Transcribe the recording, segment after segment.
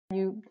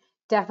you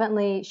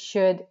definitely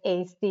should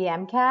ace the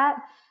MCAT.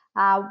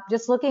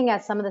 Just looking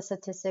at some of the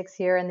statistics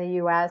here in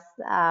the US,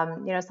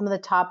 some of the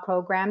top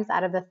programs,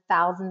 out of the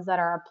thousands that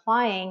are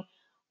applying,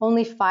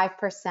 only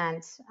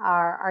 5%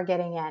 are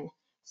getting in.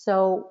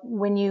 So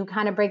when you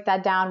kind of break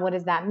that down, what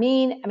does that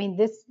mean? I mean,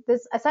 this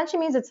essentially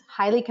means it's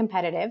highly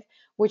competitive,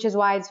 which is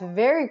why it's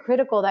very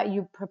critical that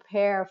you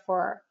prepare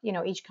for,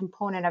 each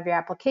component of your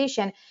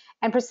application.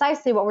 And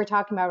precisely what we're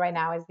talking about right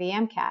now is the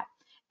MCAT.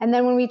 And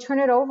then when we turn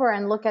it over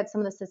and look at some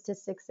of the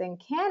statistics in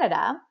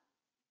Canada,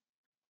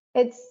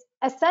 it's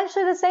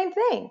essentially the same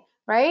thing,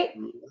 right?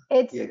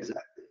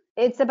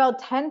 It's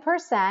about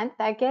 10%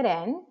 that get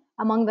in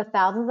among the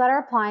thousands that are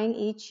applying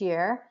each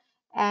year.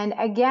 And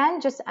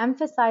again, just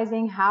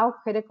emphasizing how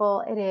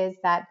critical it is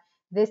that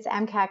this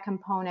MCAT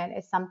component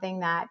is something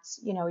that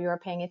you're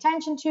paying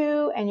attention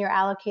to and you're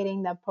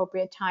allocating the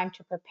appropriate time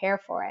to prepare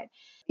for it.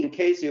 In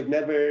case you've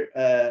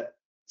never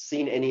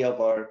seen any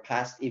of our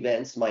past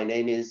events, my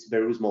name is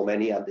Behrouz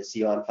Momeni. I'm the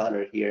CEO and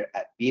founder here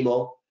at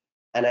BeMo,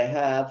 and I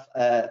have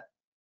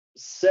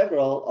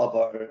several of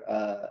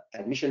our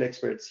admission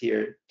experts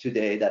here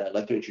today that I'd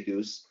like to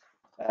introduce.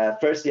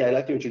 Firstly, I'd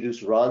like to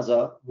introduce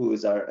Ranza, who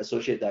is our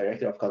Associate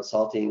Director of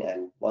Consulting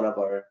and one of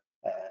our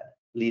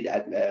lead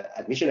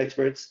admission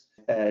experts.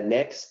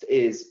 Next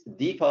is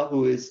Deepa,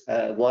 who is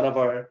one of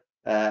our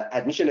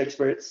admission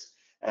experts,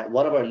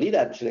 one of our lead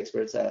admission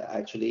experts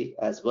actually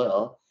as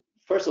well.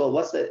 First of all,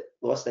 what's the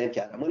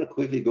MCAT? I'm going to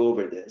quickly go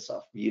over this.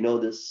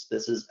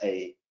 This is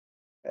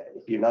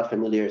if you're not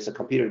familiar, it's a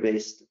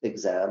computer-based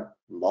exam,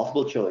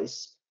 multiple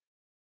choice,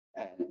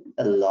 and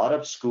a lot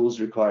of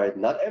schools require it.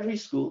 Not every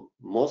school,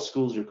 most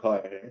schools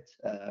require it,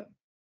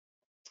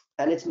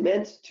 and it's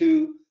meant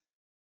to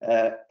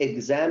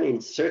examine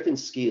certain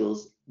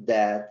skills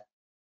that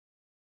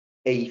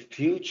a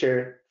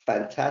future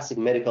fantastic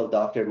medical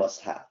doctor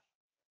must have.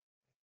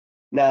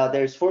 Now,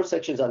 there's 4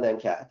 sections on the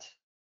MCAT: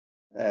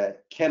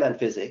 chem and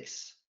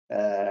physics.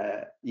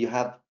 You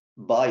have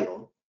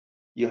bio.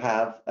 You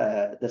have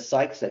the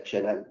psych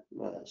section and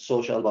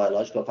social,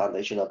 biological,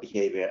 foundational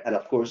behavior, and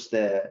of course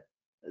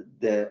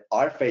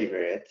our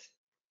favorite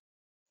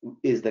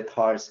is the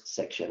CARS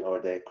section, or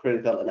the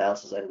critical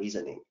analysis and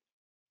reasoning.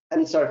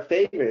 And it's our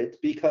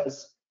favorite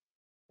because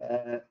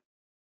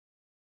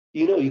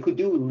you could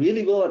do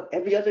really well on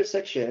every other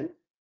section,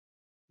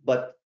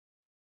 but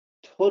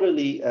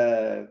totally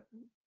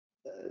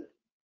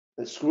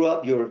screw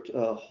up your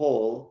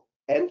whole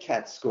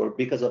MCAT score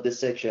because of this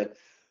section.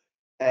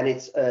 And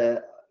it's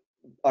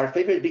our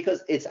favorite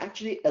because it's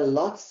actually a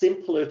lot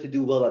simpler to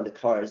do well on the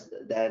CARS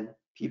than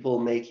people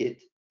make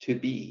it to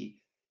be,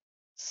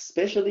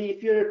 especially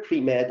if you're a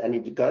pre-med and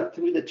you've gone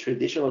through the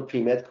traditional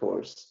pre-med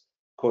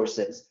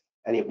courses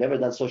and you've never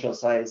done social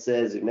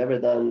sciences, you've never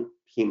done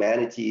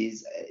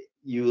humanities,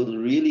 you'll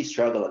really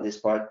struggle on this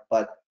part,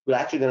 but we're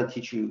actually going to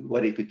teach you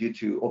what you could do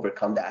to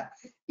overcome that,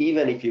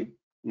 even if you've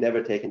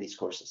never taken these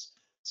courses.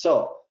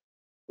 So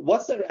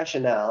what's the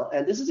rationale?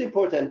 And this is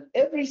important.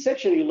 Every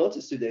section you'll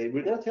notice today,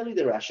 we're going to tell you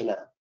the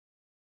rationale.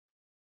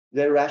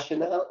 The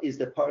rationale is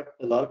the part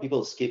a lot of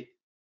people skip,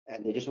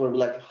 and they just want to be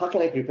like, how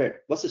can I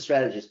prepare? What's the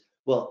strategies?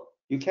 Well,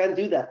 you can't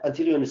do that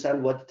until you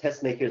understand what the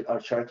test makers are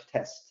trying to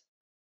test.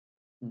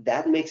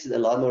 That makes it a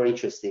lot more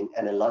interesting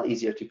and a lot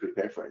easier to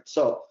prepare for it.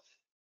 So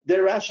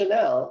the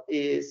rationale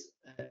is,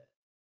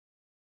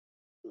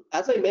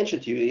 as I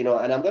mentioned to you,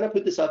 and I'm going to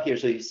put this up here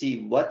so you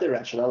see what the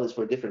rationale is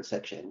for different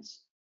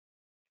sections.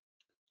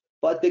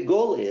 But the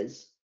goal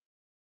is,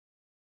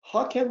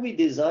 how can we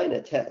design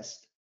a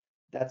test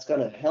that's going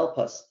to help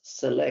us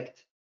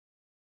select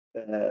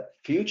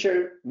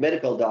future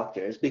medical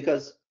doctors?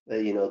 Because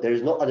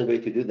there's no other way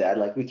to do that.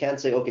 Like, we can't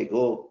say, okay,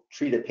 go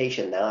treat a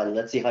patient now and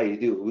let's see how you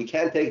do. We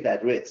can't take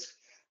that risk.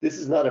 This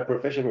is not a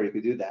profession where you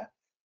could do that.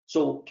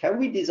 So can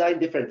we design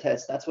different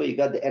tests? That's why you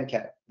got the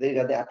MCAT, then you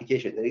got the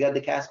application, then you got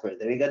the Casper,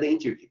 then you got the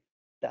interview.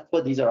 That's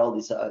what these are all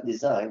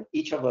designed.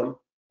 Each of them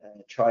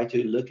try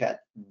to look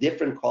at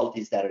different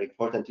qualities that are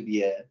important to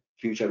be a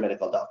future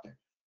medical doctor.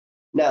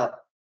 Now,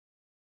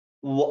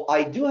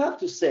 I do have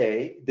to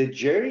say, the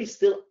jury is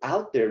still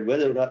out there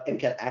whether or not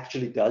MCAT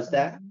actually does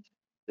that.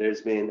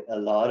 There's been a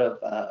lot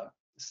of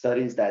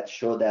studies that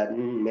show that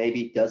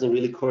maybe it doesn't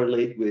really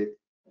correlate with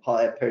how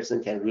a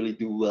person can really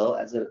do well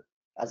as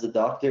a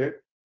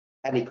doctor,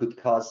 and it could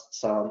cause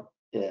some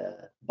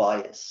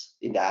bias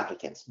in the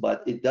applicants.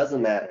 But it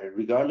doesn't matter.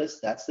 Regardless,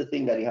 that's the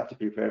thing that you have to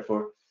prepare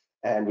for,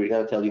 and we're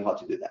going to tell you how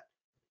to do that.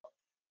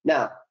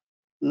 Now,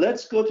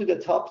 let's go to the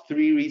top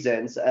 3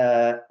 reasons.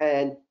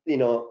 And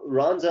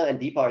Ranza and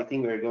Deepa, I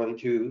think, are going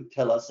to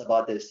tell us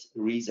about these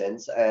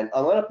reasons, and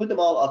I'm going to put them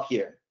all up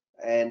here.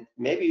 And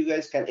maybe you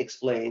guys can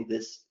explain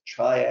this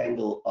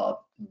triangle of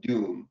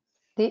doom.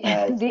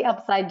 The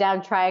upside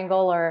down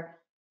triangle, or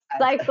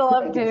cycle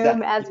of doom,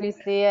 exactly, as we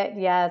see it.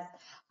 Yes.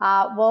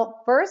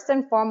 Well, first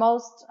and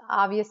foremost,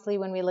 obviously,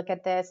 when we look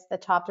at this, the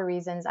top 2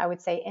 reasons, I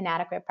would say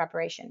inadequate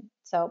preparation.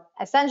 So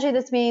essentially,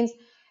 this means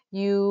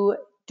you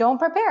don't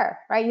prepare,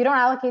 right? You don't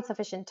allocate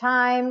sufficient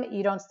time.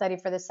 You don't study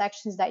for the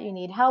sections that you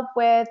need help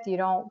with. You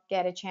don't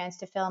get a chance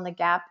to fill in the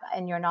gap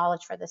in your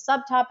knowledge for the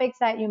subtopics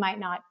that you might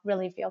not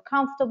really feel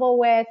comfortable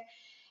with.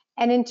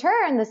 And in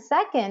turn, the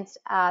second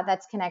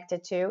that's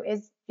connected to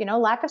is,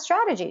 lack of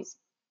strategies.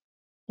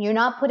 You're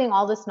not putting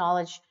all this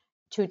knowledge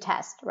to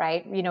test,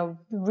 right?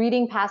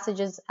 Reading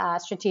passages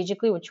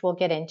strategically, which we'll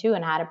get into,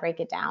 and how to break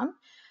it down.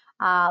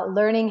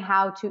 Learning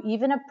how to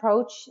even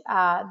approach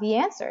the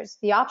answers,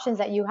 the options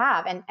that you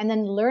have, and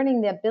then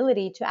learning the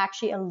ability to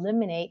actually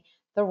eliminate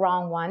the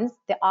wrong ones,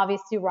 the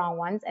obviously wrong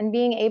ones, and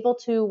being able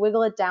to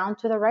wiggle it down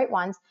to the right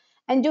ones,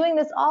 and doing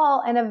this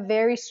all in a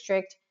very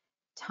strict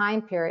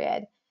time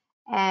period.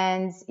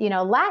 And,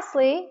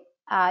 lastly,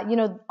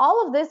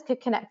 all of this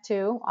could connect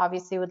to,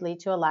 obviously would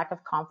lead to a lack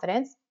of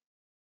confidence,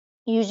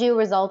 usually a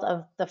result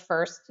of the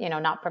first,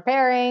 not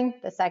preparing,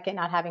 the second,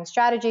 not having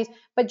strategies,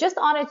 but just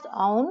on its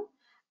own,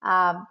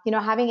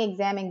 having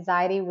exam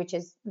anxiety, which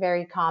is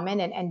very common,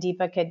 and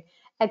Deepa could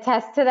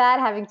attest to that,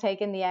 having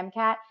taken the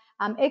MCAT.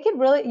 It can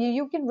really,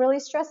 you can really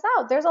stress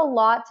out. There's a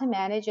lot to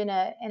manage in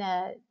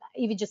a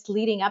even just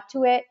leading up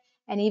to it,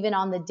 and even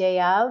on the day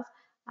of,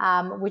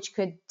 which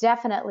could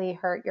definitely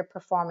hurt your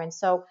performance.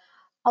 So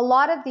a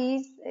lot of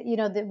these,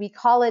 that we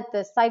call it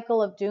the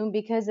cycle of doom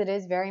because it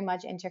is very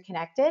much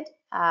interconnected.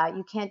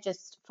 You can't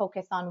just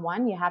focus on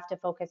one. You have to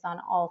focus on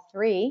all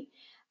three.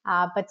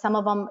 But some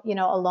of them,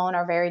 alone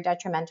are very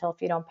detrimental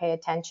if you don't pay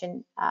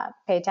attention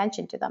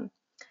to them.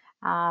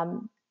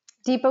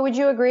 Deepa, would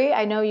you agree?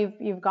 I know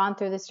you've gone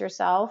through this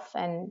yourself,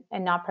 and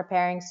not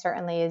preparing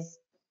certainly is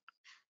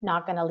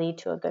not going to lead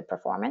to a good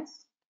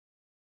performance.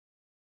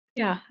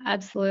 Yeah,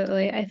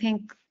 absolutely. I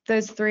think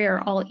those three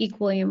are all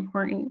equally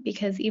important,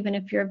 because even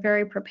if you're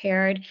very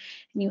prepared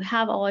and you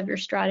have all of your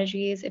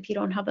strategies, if you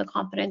don't have the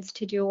confidence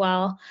to do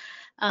well,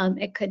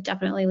 it could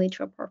definitely lead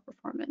to a poor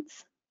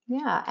performance.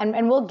 Yeah,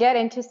 and we'll get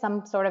into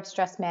some sort of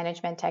stress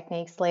management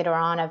techniques later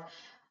on of,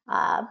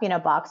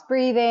 box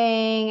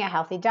breathing, a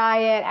healthy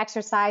diet,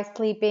 exercise,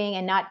 sleeping,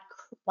 and not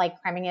like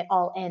cramming it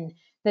all in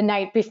the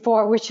night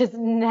before, which is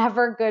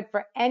never good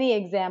for any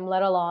exam,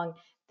 let alone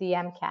the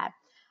MCAT.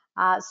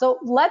 So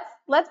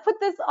let's put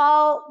this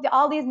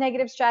all these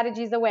negative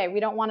strategies away. We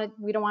don't want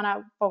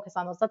to focus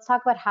on those. Let's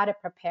talk about how to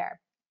prepare.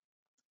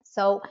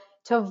 So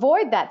to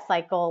avoid that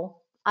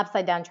cycle,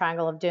 upside down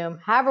triangle of doom,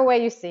 however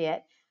way you see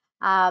it,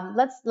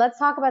 let's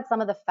talk about some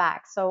of the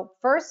facts. So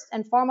first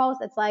and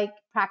foremost, it's like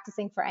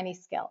practicing for any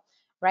skill,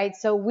 right?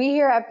 So we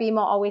here at BeMo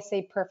always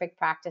say perfect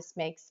practice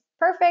makes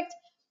perfect.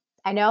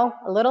 I know,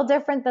 a little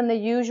different than the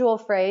usual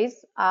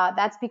phrase.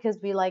 That's because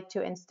we like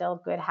to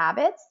instill good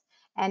habits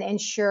and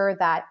ensure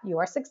that you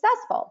are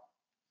successful.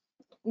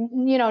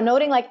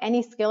 Noting like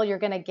any skill you're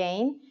going to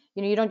gain,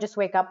 you don't just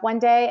wake up one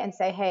day and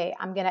say, hey,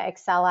 I'm going to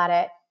excel at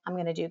it. I'm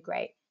going to do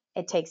great.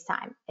 It takes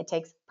time. It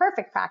takes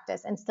perfect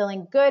practice,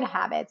 instilling good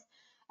habits.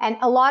 And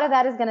a lot of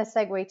that is going to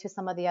segue to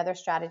some of the other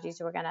strategies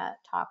we're going to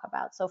talk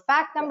about. So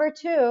fact number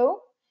 2.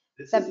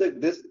 This is a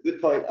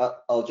good point.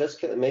 I'll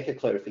just make a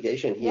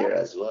clarification here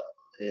as well.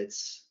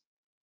 It's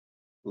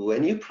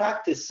when you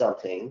practice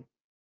something,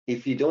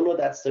 if you don't know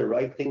that's the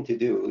right thing to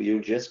do, you're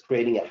just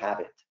creating a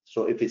habit.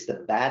 So if it's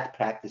the bad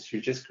practice,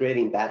 you're just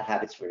creating bad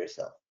habits for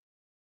yourself.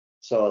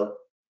 So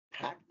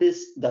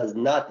practice does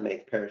not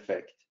make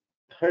perfect.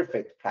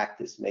 Perfect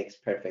practice makes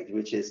perfect,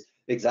 which is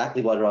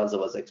exactly what Ronza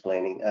was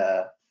explaining.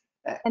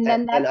 And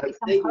then that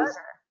becomes harder,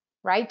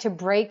 right? To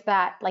break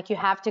that, like you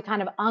have to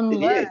kind of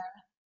unlearn.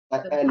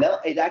 And now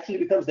it actually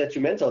becomes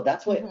detrimental.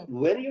 That's why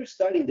when you're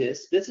starting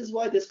this is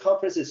why this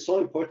conference is so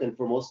important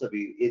for most of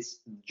you.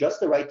 It's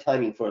just the right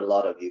timing for a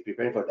lot of you,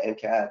 preparing for the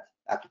MCAT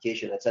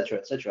application, etc.,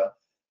 etc.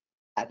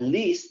 At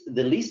least,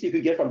 the least you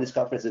could get from this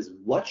conference is,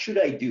 what should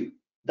I do?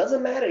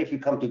 Doesn't matter if you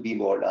come to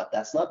BeMo or not.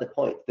 That's not the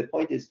point. The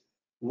point is,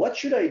 what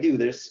should I do?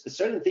 There's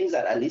certain things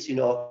that at least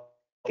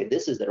okay,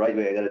 this is the right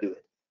way I gotta do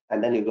it.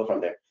 And then you go from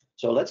there.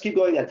 So let's keep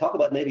going and talk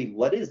about maybe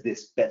what is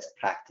this best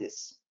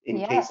practice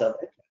in case of.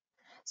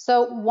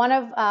 So one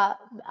of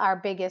our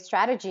biggest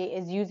strategy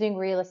is using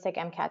realistic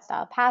MCAT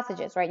style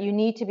passages, right? You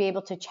need to be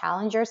able to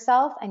challenge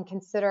yourself and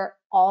consider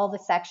all the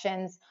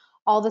sections,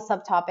 all the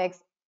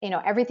subtopics,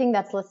 everything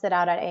that's listed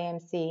out at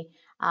AMC.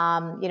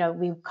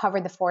 We've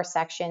covered the 4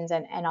 sections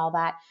and all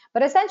that.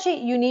 But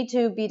essentially, you need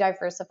to be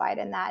diversified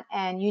in that,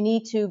 and you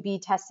need to be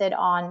tested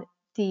on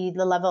the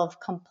level of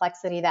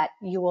complexity that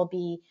you will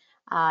be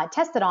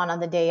tested on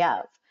the day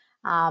of.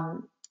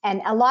 And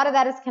a lot of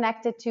that is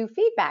connected to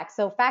feedback.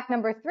 So fact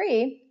number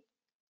 3,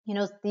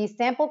 these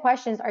sample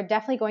questions are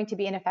definitely going to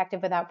be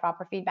ineffective without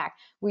proper feedback.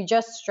 We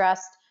just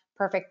stressed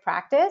perfect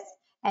practice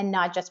and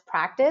not just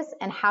practice.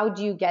 And how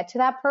do you get to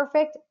that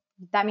perfect?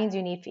 That means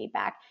you need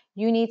feedback.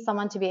 You need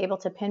someone to be able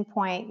to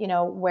pinpoint,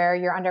 where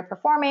you're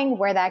underperforming,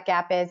 where that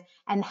gap is,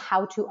 and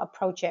how to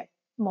approach it,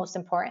 most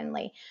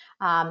importantly.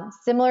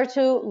 Similar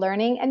to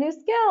learning a new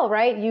skill,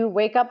 right? You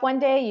wake up one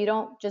day, you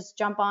don't just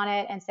jump on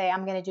it and say,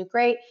 I'm going to do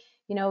great.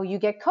 You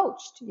get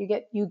coached,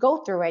 you go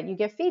through it, you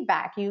get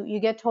feedback, you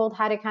get told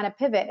how to kind of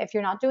pivot if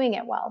you're not doing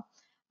it well.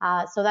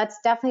 So that's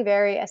definitely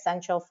very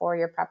essential for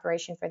your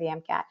preparation for the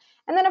MCAT.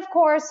 And then, of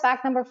course,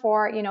 fact number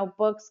 4,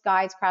 books,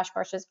 guides, crash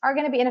courses are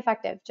going to be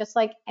ineffective. Just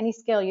like any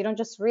skill, you don't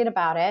just read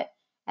about it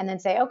and then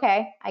say,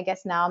 okay, I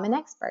guess now I'm an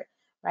expert,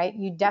 right?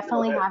 You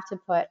definitely have to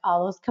put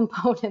all those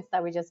components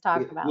that we just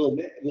talked about.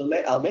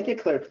 I'll make a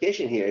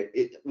clarification here.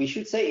 We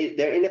should say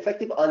they're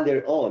ineffective on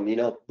their own.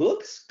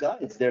 Books,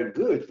 guides, they're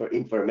good for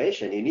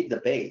information. You need the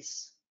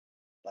base,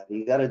 but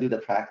you got to do the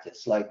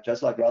practice.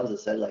 Just like Raza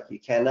said, you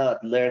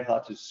cannot learn how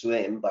to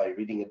swim by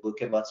reading a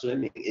book about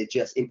swimming. It's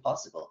just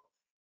impossible.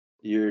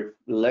 You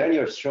learn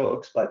your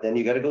strokes, but then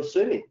you got to go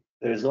swimming.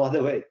 There's no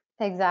other way.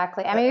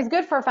 Exactly. I mean, it's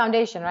good for a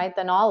foundation, right?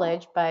 The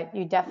knowledge, but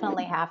you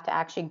definitely have to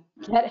actually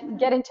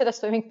get into the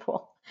swimming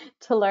pool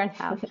to learn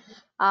how.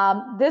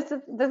 This is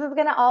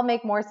going to all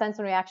make more sense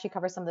when we actually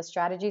cover some of the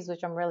strategies,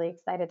 which I'm really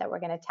excited that we're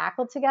going to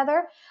tackle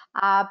together.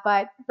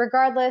 But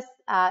regardless,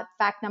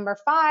 fact number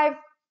 5,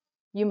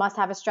 you must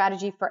have a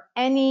strategy for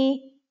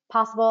any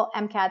possible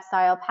MCAT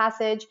style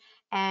passage.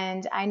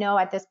 And I know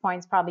at this point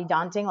it's probably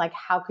daunting.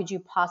 How could you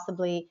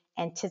possibly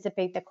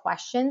anticipate the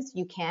questions?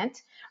 You can't,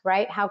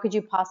 right? How could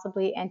you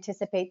possibly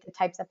anticipate the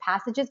types of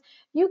passages?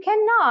 You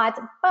cannot,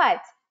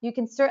 but you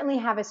can certainly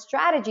have a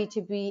strategy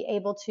to be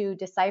able to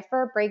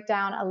decipher, break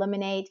down,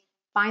 eliminate,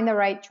 find the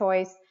right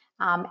choice,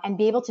 and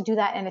be able to do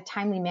that in a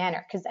timely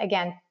manner. Because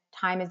again,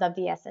 time is of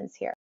the essence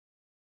here.